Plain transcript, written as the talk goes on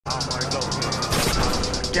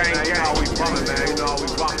Gang, man, you know we bumming, man. You know we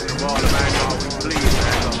rocking the ball, man. You know we bleed,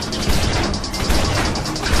 man.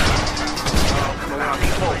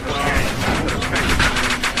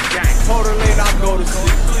 Totally, I go to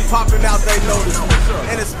sleep. Popping out, they notice me.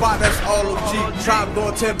 In a spot that's all OG. Tribe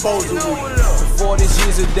doing 10 bows a week. For 40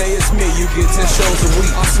 G's a day, it's me. You get 10 shows a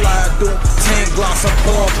week. I slide through 10 glocks, I'm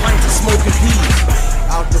pouring pints and smoking peas.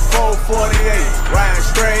 Out the 448, riding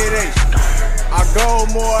straight H. I go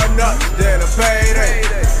more nuts than a payday.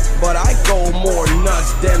 But I go more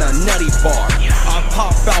nuts than a nutty bar. I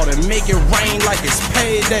pop out and make it rain like it's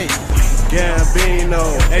payday.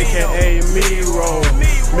 Gambino, aka Miro.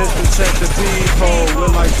 Mr. Check the peephole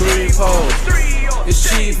with like 3 poles. It's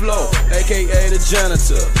Chief Low, aka the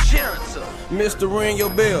janitor. Mr. Ring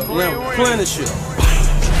your bell, now replenish it.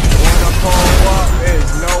 When I pull up,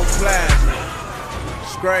 it's no plastic.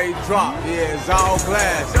 Straight drop, yeah, it's all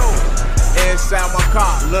glass. Inside my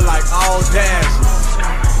car, look like all dashes.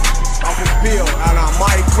 Off a pill and I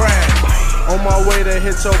might crash. On my way to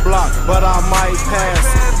hit your block, but I might pass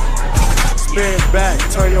it. Spin back,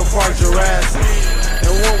 turn your car Jurassic.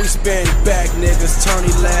 And when we spin back, niggas turn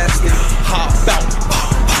elastic. Hop out,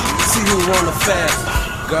 see who run the fast.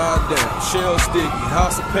 Goddamn, shell sticky,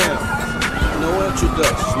 house of Pam. No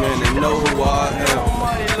introductions, man, they know who I am.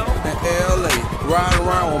 In LA, ride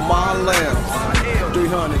around with my lamb.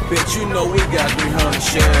 300, bitch, you know we got 300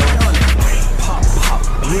 shells. Pop, pop,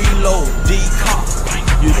 reload, decop.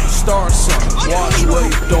 You done start something, watch where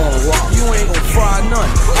you throwing rock. You ain't gon' fry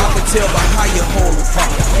nothing. I can tell by how you hold the pop.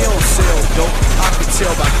 You don't sell dope, I can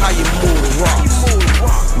tell by how you move the rocks.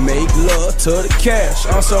 Make love to the cash,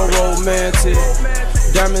 I'm so romantic.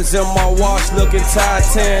 Diamonds in my watch looking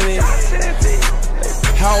Titanic.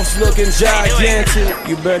 House looking gigantic.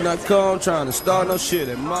 You better not come trying to start no shit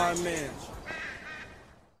at my mansion.